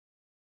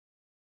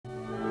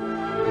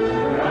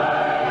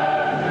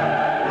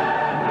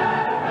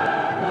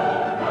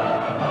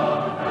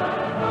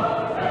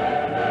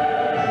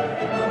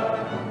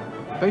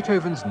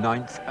Beethoven's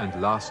Ninth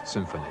and Last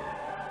Symphony,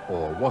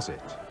 or was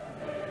it?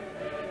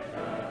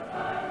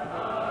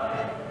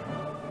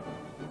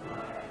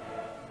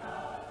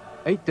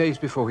 Eight days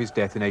before his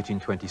death in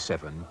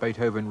 1827,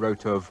 Beethoven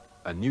wrote of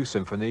a new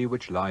symphony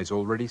which lies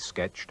already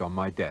sketched on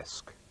my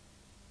desk.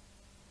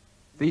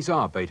 These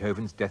are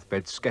Beethoven's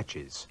deathbed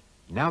sketches.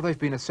 Now they've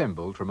been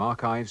assembled from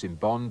archives in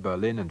Bonn,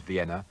 Berlin and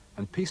Vienna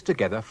and pieced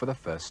together for the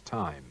first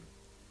time.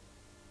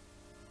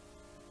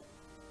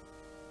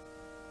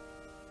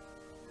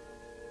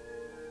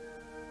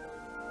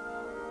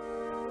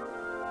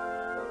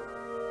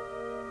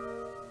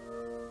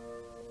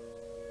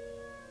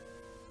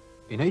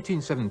 In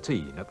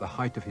 1817, at the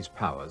height of his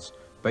powers,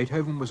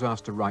 Beethoven was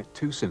asked to write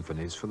 2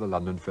 symphonies for the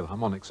London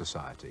Philharmonic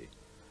Society.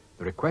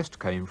 The request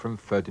came from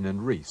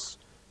Ferdinand Ries,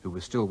 who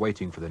was still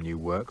waiting for the new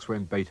works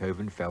when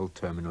Beethoven fell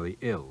terminally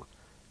ill.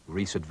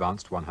 Ries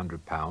advanced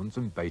 £100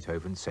 and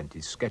Beethoven sent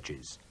his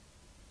sketches.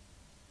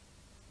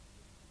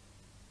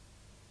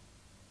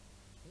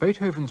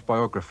 Beethoven's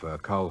biographer,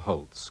 Karl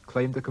Holz,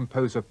 claimed the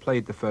composer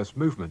played the first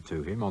movement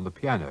to him on the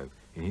piano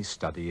in his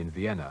study in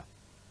Vienna.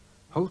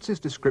 Holz's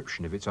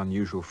description of its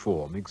unusual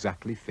form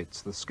exactly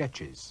fits the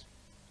sketches.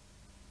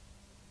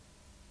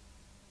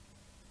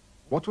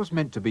 What was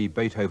meant to be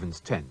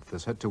Beethoven's 10th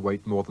has had to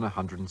wait more than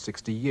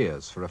 160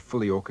 years for a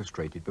fully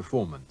orchestrated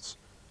performance,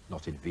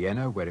 not in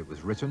Vienna, where it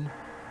was written,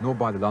 nor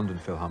by the London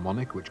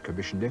Philharmonic, which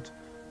commissioned it,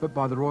 but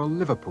by the Royal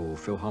Liverpool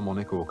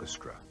Philharmonic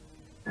Orchestra.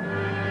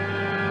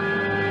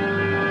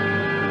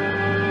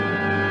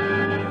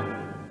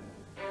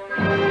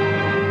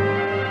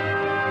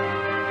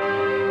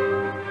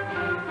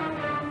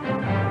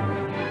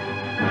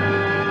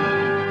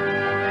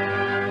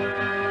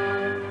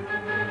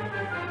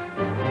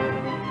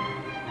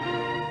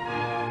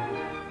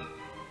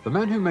 The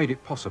man who made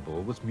it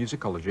possible was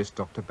musicologist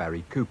Dr.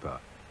 Barry Cooper.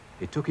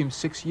 It took him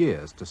 6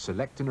 years to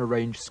select and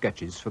arrange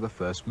sketches for the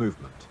first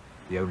movement,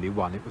 the only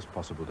one it was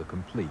possible to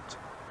complete.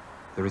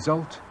 The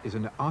result is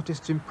an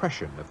artist's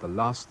impression of the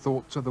last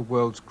thoughts of the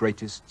world's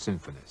greatest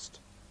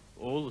symphonist.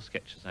 All the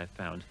sketches I've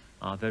found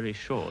are very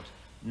short,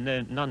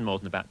 none more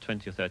than about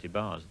 20 or 30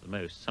 bars at the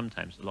most,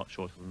 sometimes a lot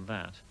shorter than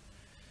that.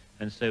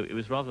 And so it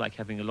was rather like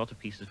having a lot of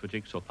pieces for a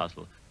jigsaw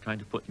puzzle, trying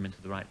to put them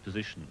into the right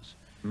positions.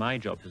 My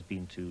job has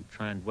been to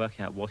try and work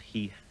out what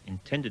he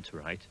intended to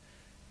write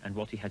and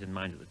what he had in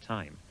mind at the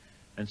time.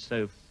 And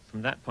so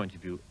from that point of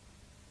view,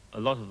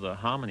 a lot of the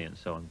harmony and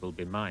so on will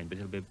be mine, but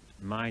it'll be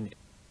mine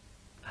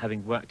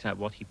having worked out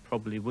what he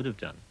probably would have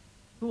done.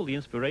 All the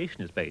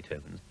inspiration is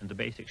Beethoven's, and the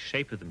basic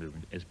shape of the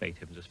movement is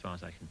Beethoven's as far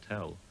as I can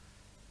tell.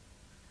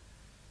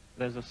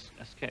 There's a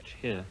sketch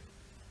here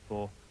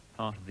for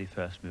part of the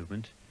first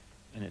movement,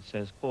 and it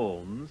says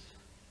horns.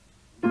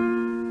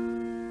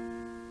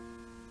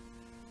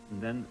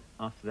 And then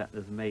after that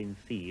there's the main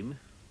theme.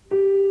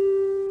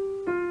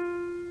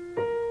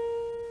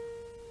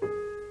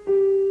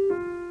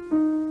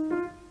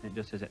 And it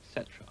just says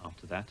etc.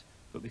 after that,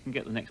 but we can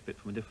get the next bit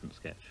from a different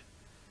sketch.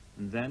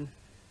 And then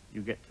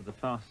you get to the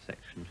fast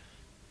section,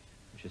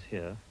 which is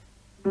here.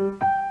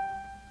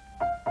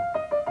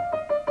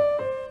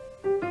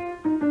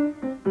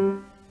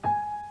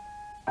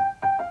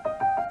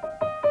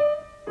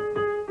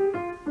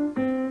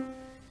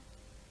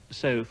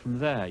 So from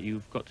there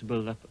you've got to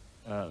build up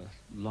a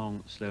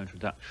long, slow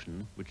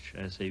introduction, which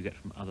so you get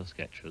from other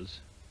sketches,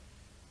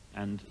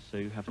 and so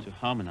you have to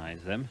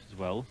harmonize them as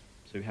well.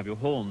 So you have your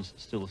horns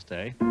still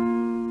stay,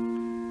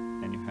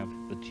 and you have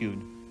the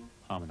tune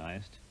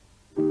harmonized.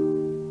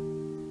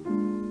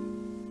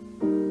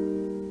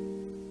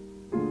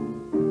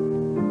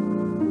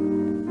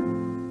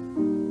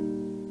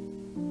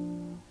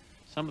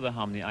 Some of the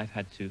harmony I've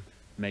had to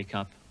make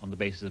up on the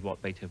basis of what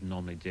Beethoven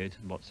normally did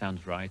and what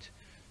sounds right.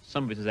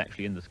 Some of it is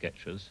actually in the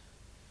sketches.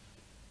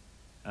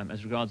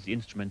 As regards the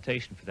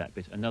instrumentation for that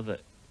bit, another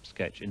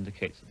sketch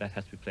indicates that that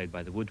has to be played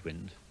by the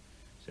woodwind,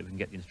 so we can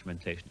get the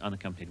instrumentation,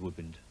 unaccompanied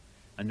woodwind.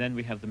 And then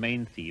we have the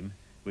main theme,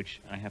 which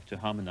I have to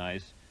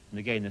harmonize, and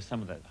again there's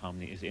some of that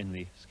harmony is in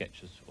the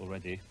sketches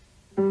already.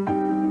 I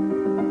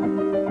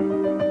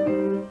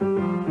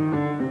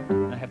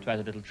have to add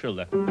a little trill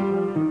there.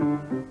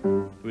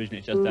 Originally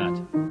it's just that,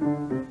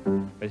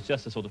 but it's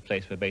just the sort of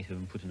place where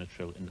Beethoven put in a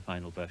trill in the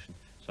final version,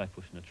 so I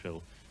put in a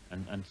trill,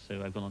 and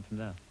so I've gone on from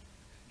there.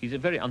 He's a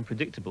very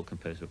unpredictable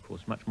composer, of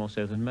course, much more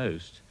so than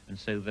most, and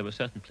so there were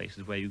certain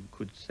places where you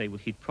could say, well,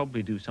 he'd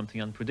probably do something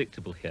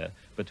unpredictable here,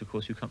 but of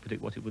course you can't predict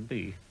what it would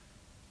be.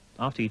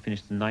 After he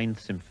finished the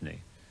 9th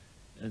Symphony,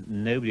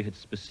 nobody had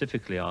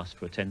specifically asked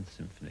for a 10th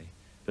Symphony,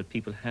 but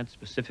people had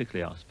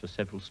specifically asked for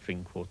several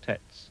string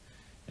quartets,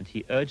 and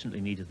he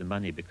urgently needed the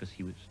money because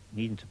he was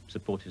needing to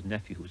support his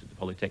nephew who was at the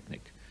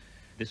Polytechnic.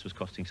 This was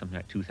costing something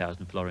like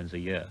 2,000 florins a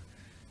year.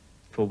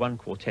 For one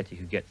quartet he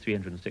could get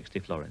 360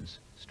 florins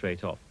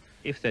straight off.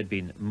 If there'd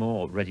been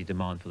more ready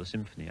demand for the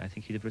symphony, I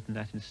think he'd have written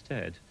that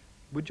instead.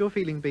 Would your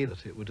feeling be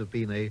that it would have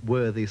been a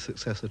worthy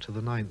successor to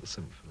the 9th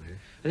Symphony?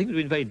 I think it would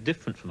have been very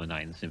different from the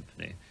 9th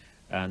Symphony,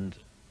 and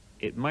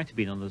it might have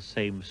been on the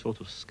same sort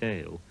of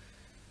scale.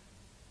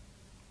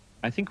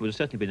 I think it would have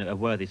certainly been a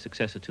worthy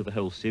successor to the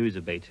whole series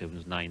of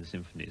Beethoven's 9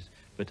 symphonies,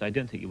 but I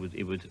don't think it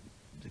would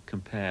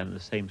compare in the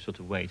same sort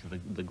of way to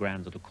the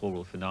grand sort of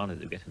choral finale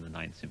that we get in the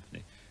 9th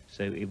symphony.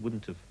 So it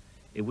wouldn't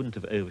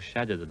have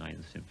overshadowed the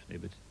 9th symphony,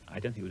 but I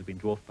don't think it would have been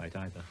dwarfed by it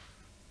either.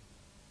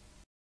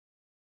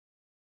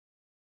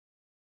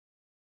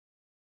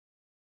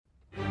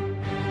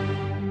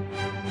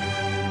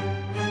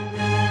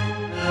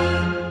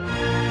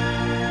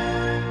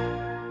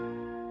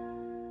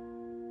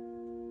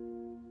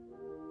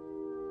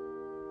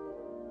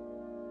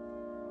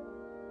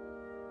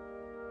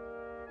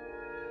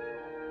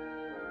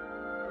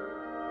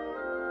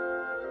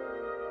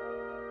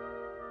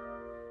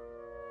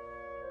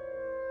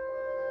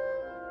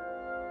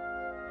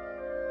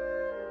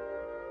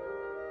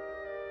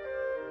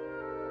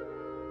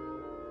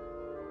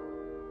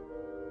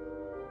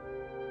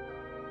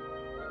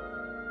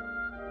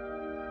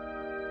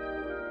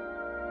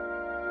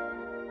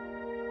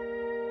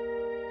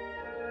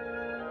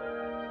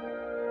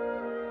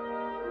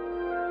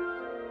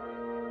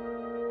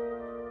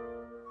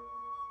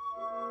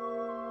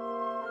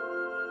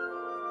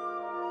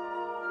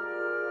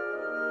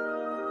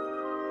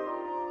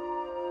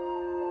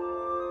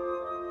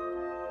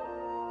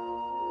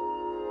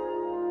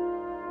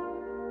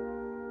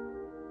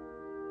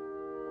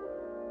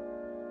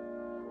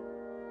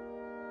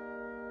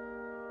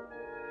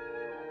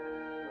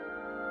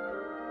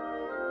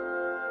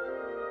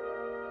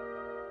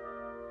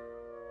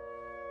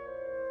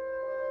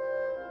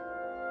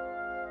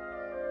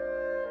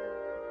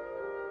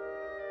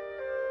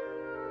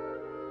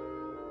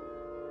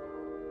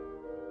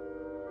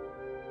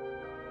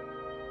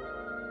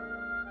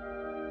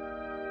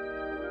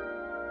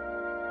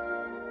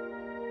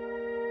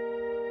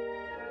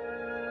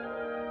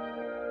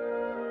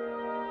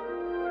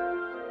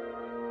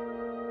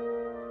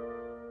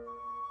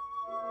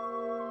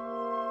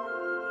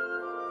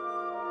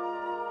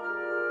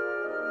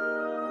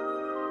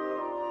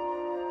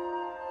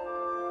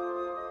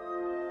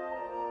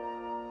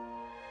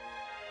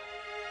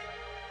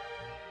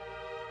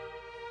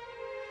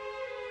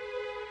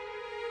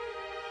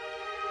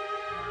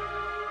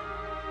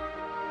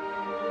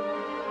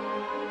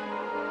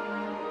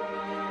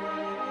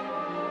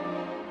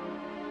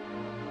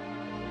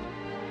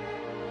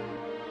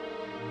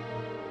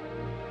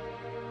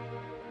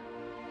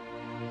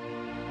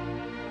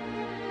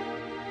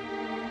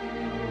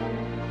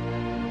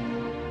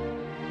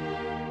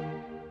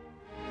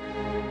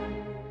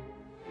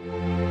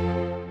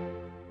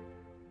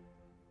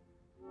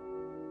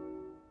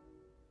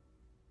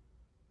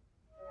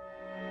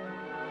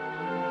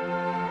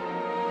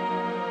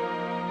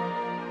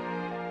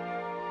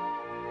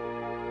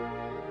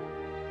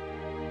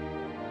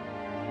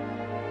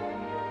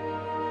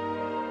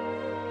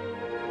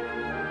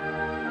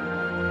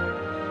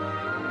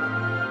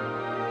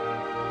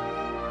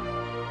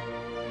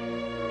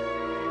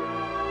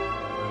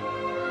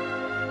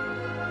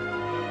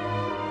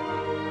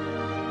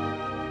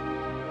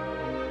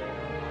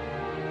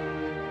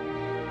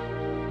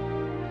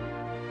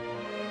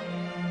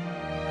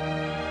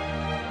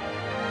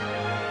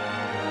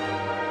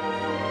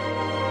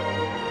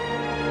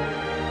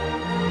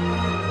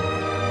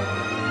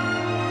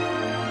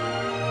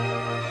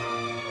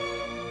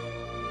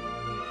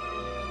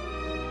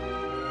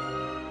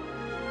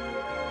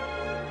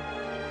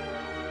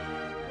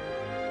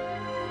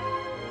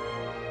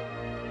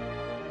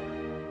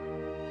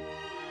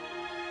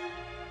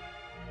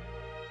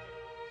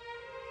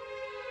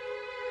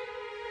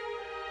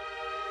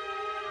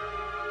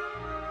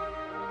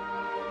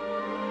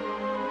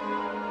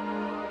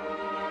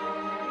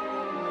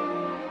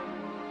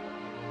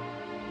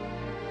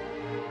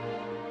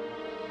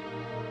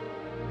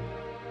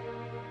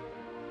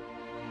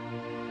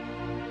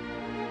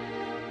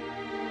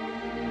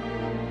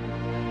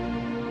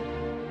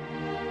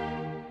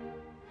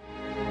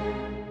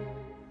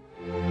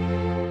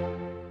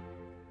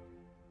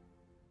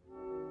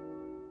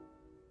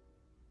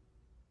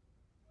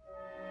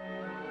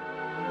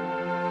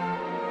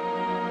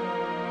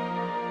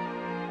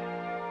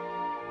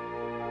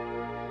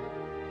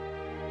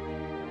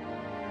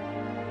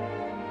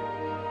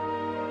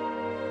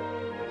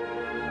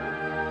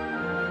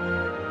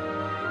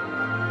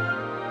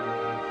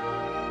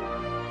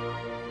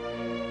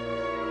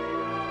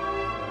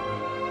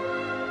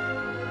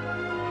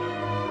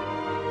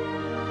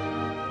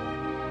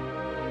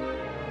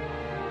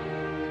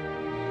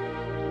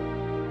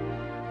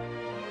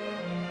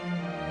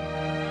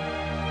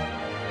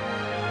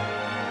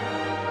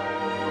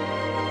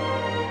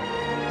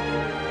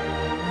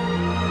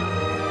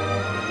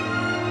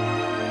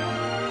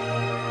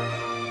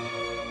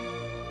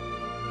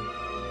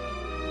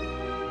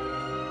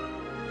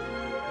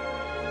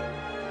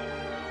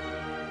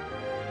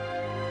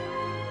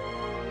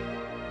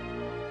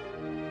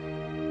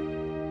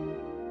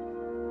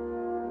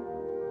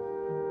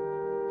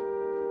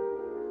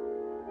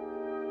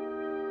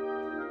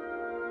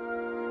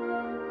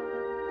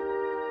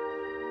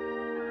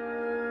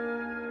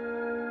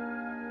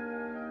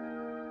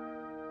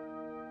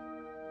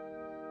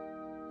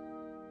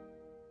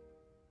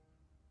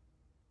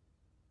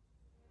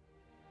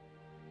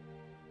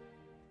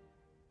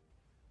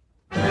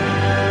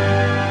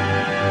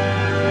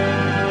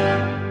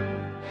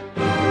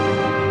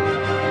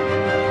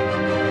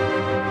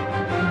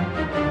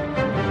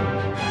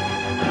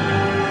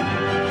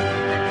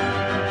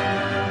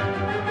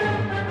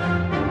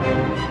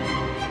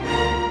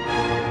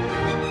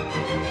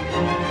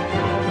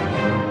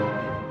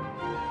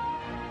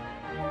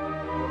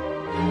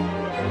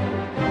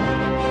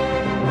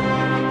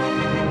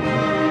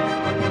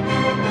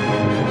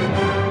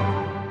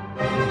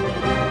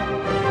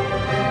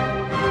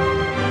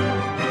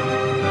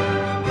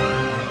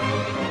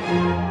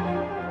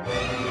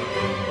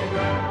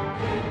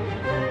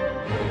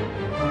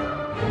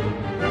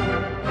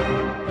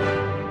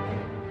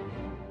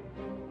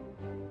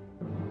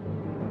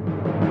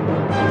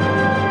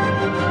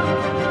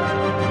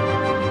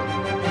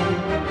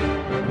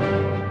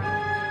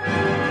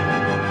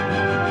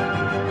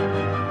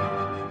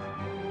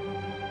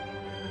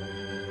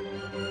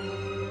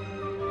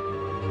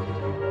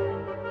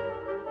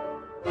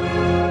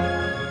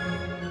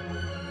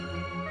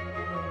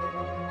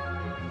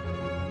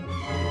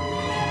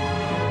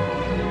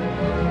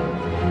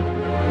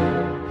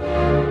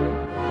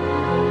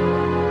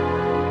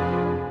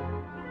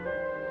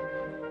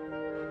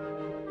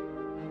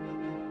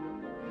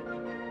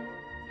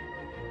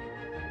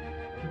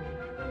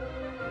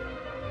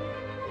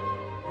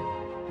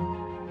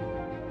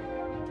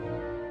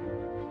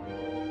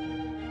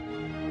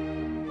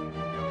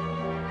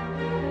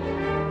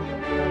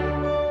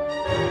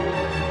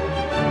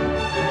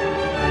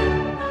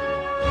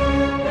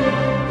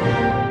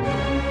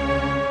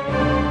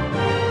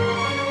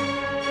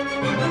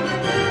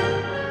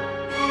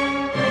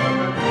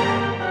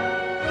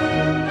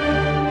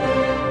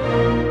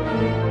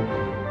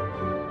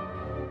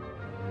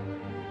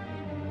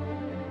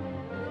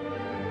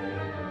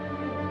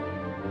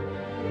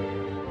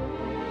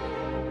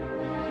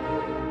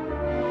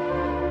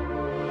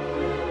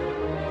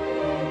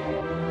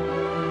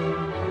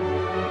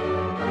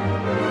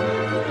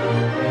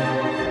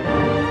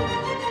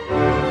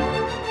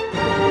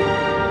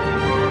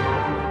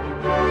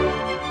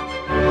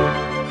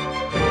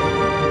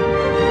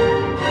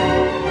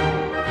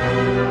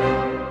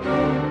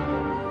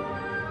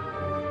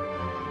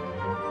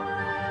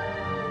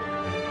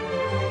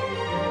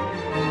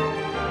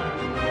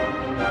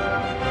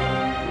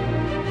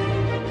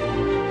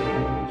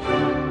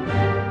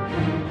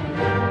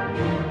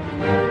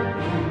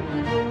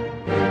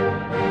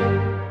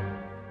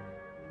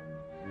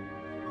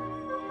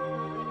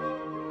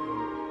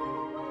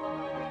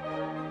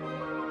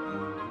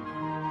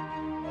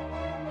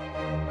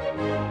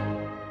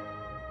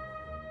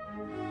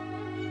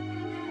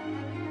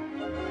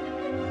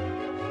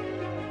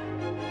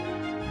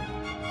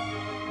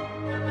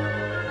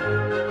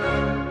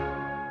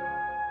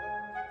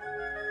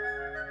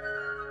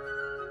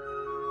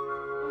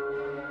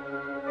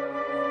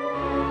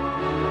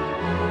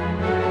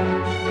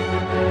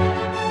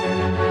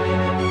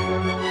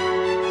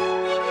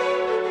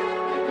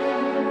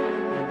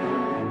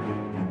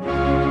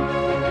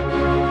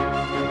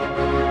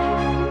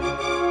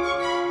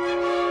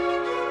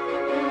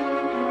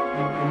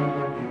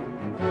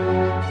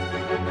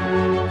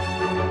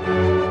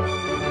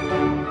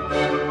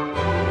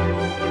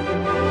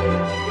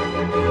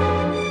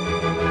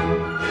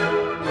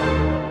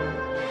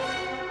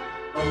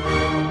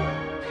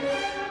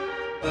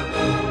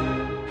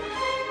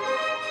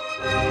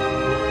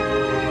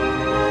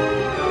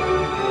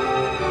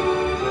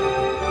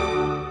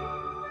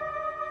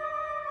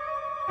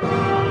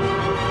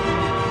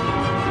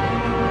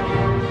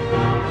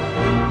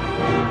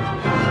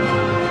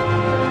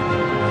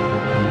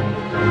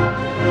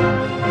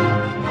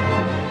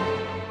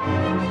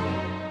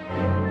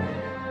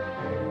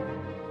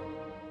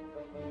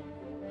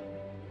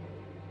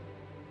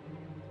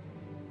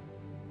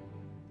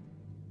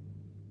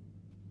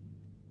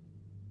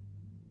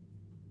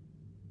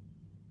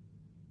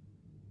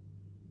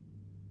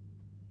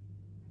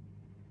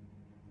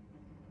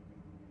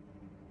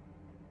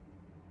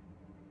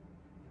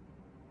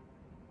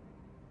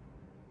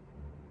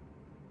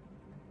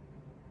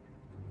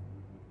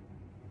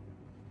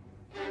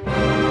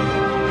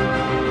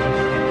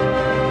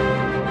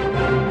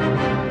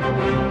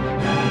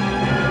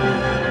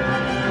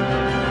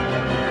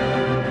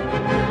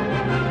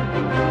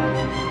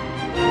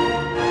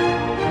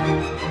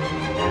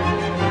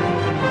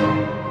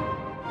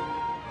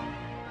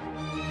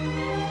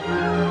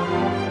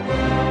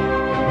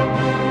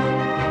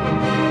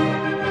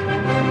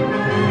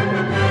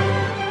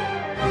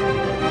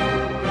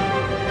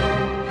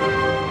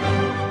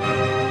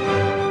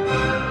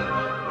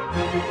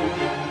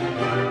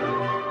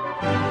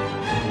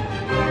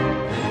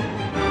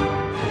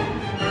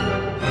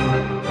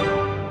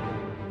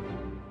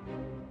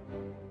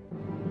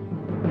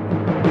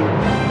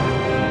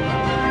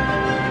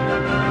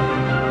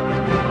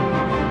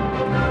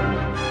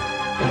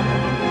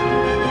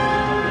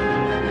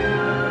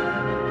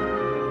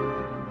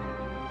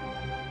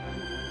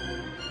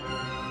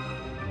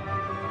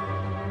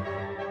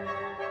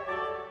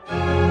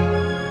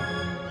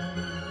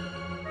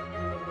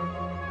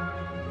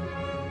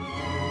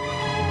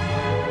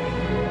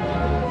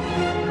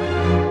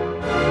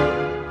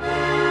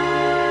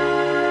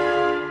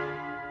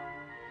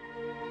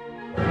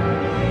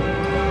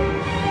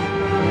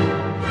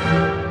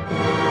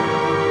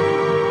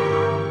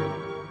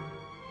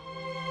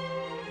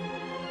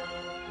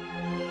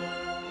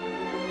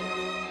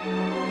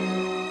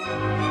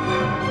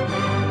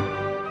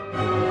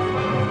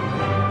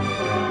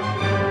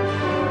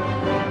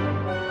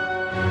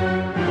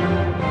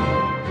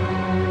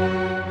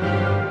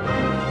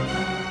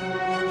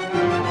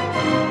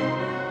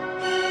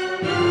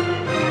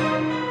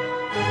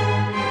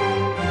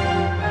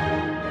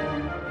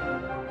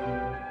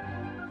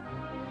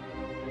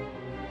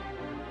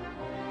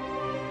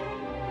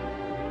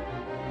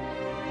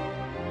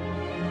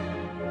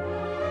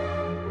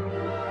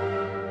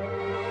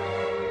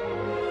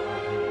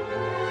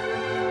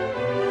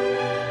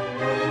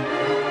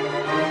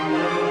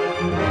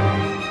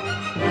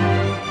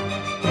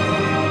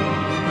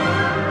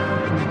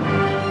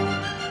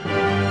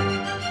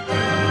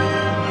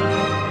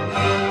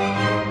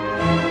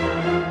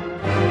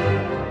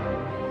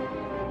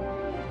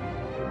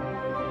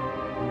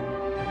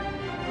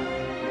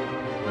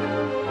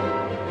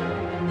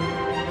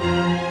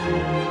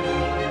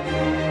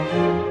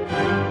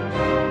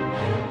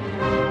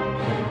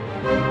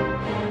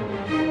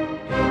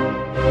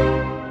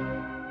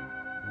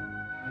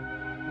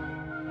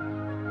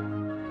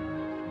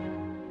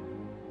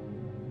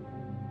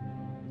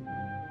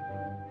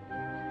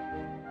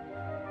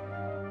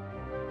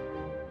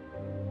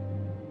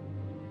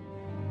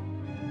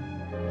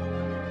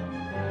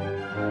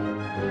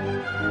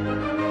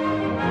 Thank you.